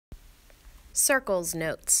Circles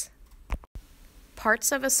notes.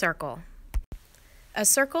 Parts of a circle. A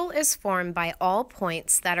circle is formed by all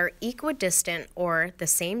points that are equidistant or the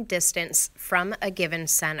same distance from a given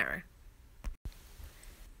center.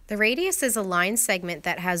 The radius is a line segment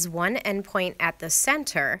that has one endpoint at the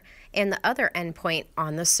center and the other endpoint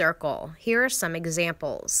on the circle. Here are some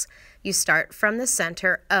examples. You start from the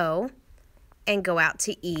center O and go out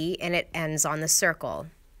to E and it ends on the circle.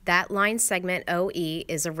 That line segment OE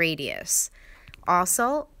is a radius.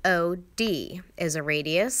 Also, OD is a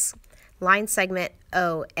radius. Line segment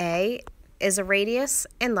OA is a radius,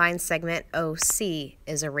 and line segment OC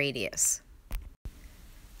is a radius.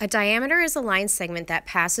 A diameter is a line segment that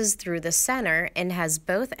passes through the center and has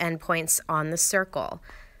both endpoints on the circle.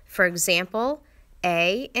 For example,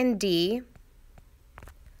 A and D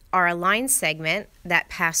are a line segment that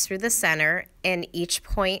pass through the center, and each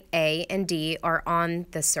point A and D are on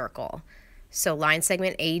the circle. So line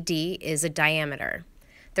segment AD is a diameter.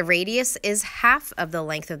 The radius is half of the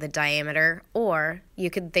length of the diameter, or you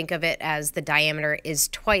could think of it as the diameter is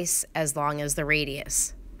twice as long as the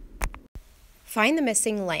radius. Find the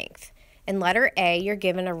missing length. In letter A, you're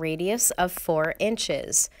given a radius of 4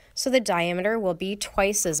 inches, so the diameter will be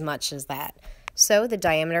twice as much as that. So the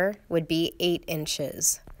diameter would be 8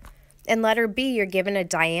 inches. In letter B, you're given a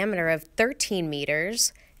diameter of 13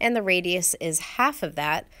 meters, and the radius is half of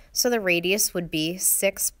that, so the radius would be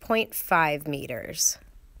 6.5 meters.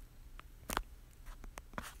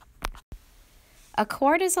 A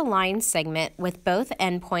chord is a line segment with both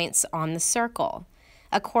endpoints on the circle.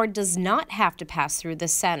 A chord does not have to pass through the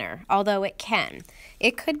center, although it can.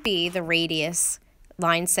 It could be the radius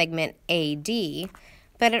line segment AD,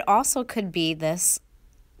 but it also could be this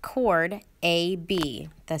chord AB,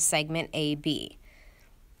 the segment AB.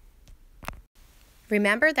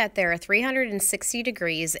 Remember that there are 360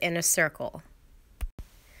 degrees in a circle.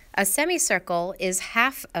 A semicircle is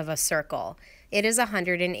half of a circle. It is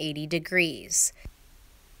 180 degrees.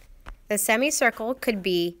 The semicircle could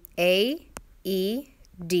be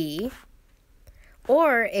AED,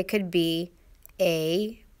 or it could be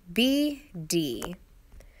ABD,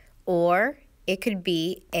 or it could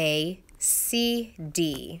be ACD.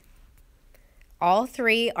 All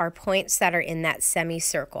three are points that are in that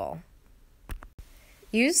semicircle.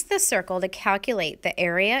 Use the circle to calculate the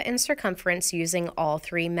area and circumference using all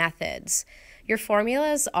three methods. Your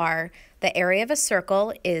formulas are the area of a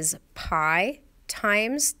circle is pi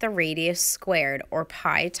times the radius squared, or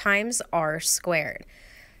pi times r squared.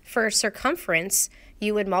 For circumference,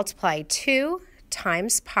 you would multiply 2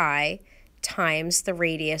 times pi times the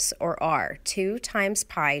radius, or r. 2 times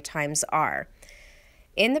pi times r.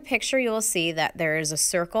 In the picture, you will see that there is a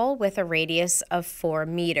circle with a radius of 4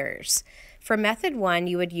 meters. For method 1,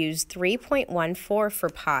 you would use 3.14 for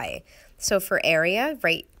pi. So for area,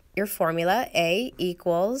 write your formula, A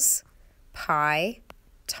equals pi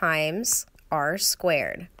times r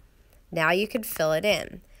squared. Now you could fill it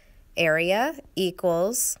in. Area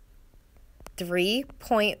equals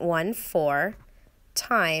 3.14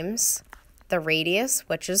 times the radius,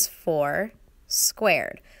 which is 4,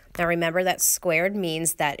 squared. Now remember that squared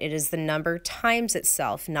means that it is the number times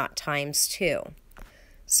itself, not times 2.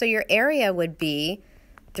 So your area would be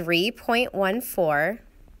 3.14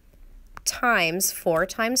 times 4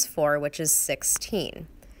 times 4, which is 16.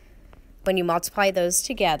 When you multiply those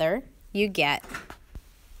together, you get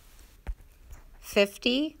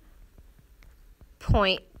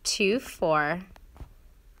 50.24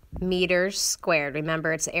 meters squared.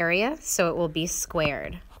 Remember, it's area, so it will be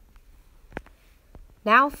squared.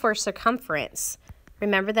 Now for circumference.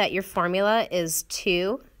 Remember that your formula is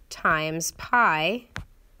 2 times pi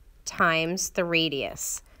times the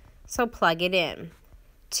radius. So plug it in.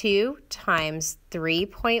 2 times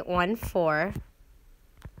 3.14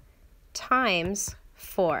 times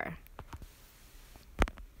 4.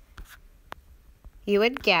 You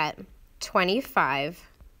would get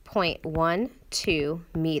 25.12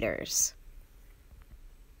 meters.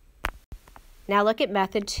 Now look at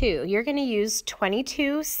method 2. You're going to use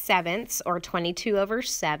 22/7 or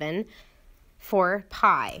 22/7 for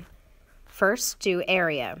pi. First, do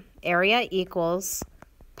area. Area equals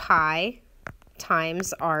pi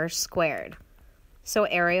times r squared. So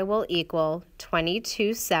area will equal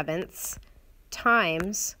 22/7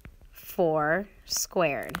 times 4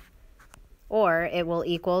 squared. Or it will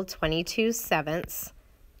equal 22/7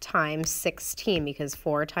 times 16, because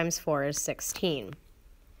 4 times 4 is 16.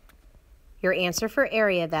 Your answer for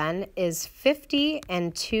area then is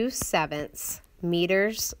 50.2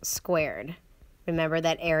 meters squared. Remember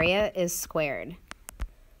that area is squared.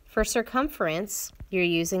 For circumference, you're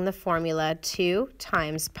using the formula 2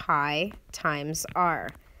 times pi times r.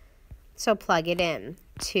 So plug it in.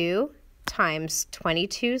 2 times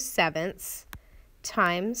 22/7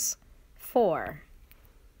 times 4.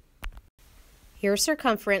 Your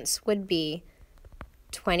circumference would be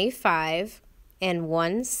 25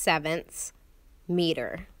 1/7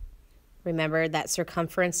 meter. Remember that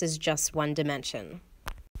circumference is just one dimension.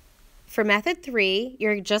 For method 3,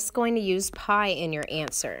 you're just going to use pi in your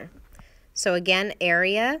answer. So again,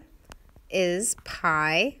 area is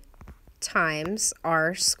pi times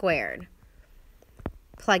r squared.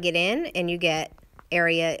 Plug it in and you get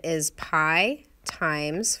area is pi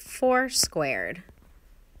times 4 squared.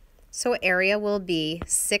 So area will be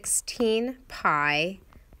 16 pi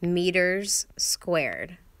meters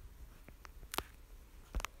squared.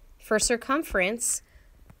 For circumference,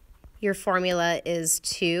 your formula is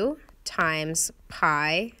 2 times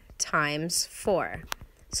pi times 4.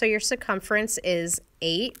 So your circumference is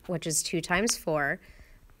 8, which is 2 times 4,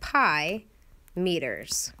 pi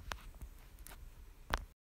meters.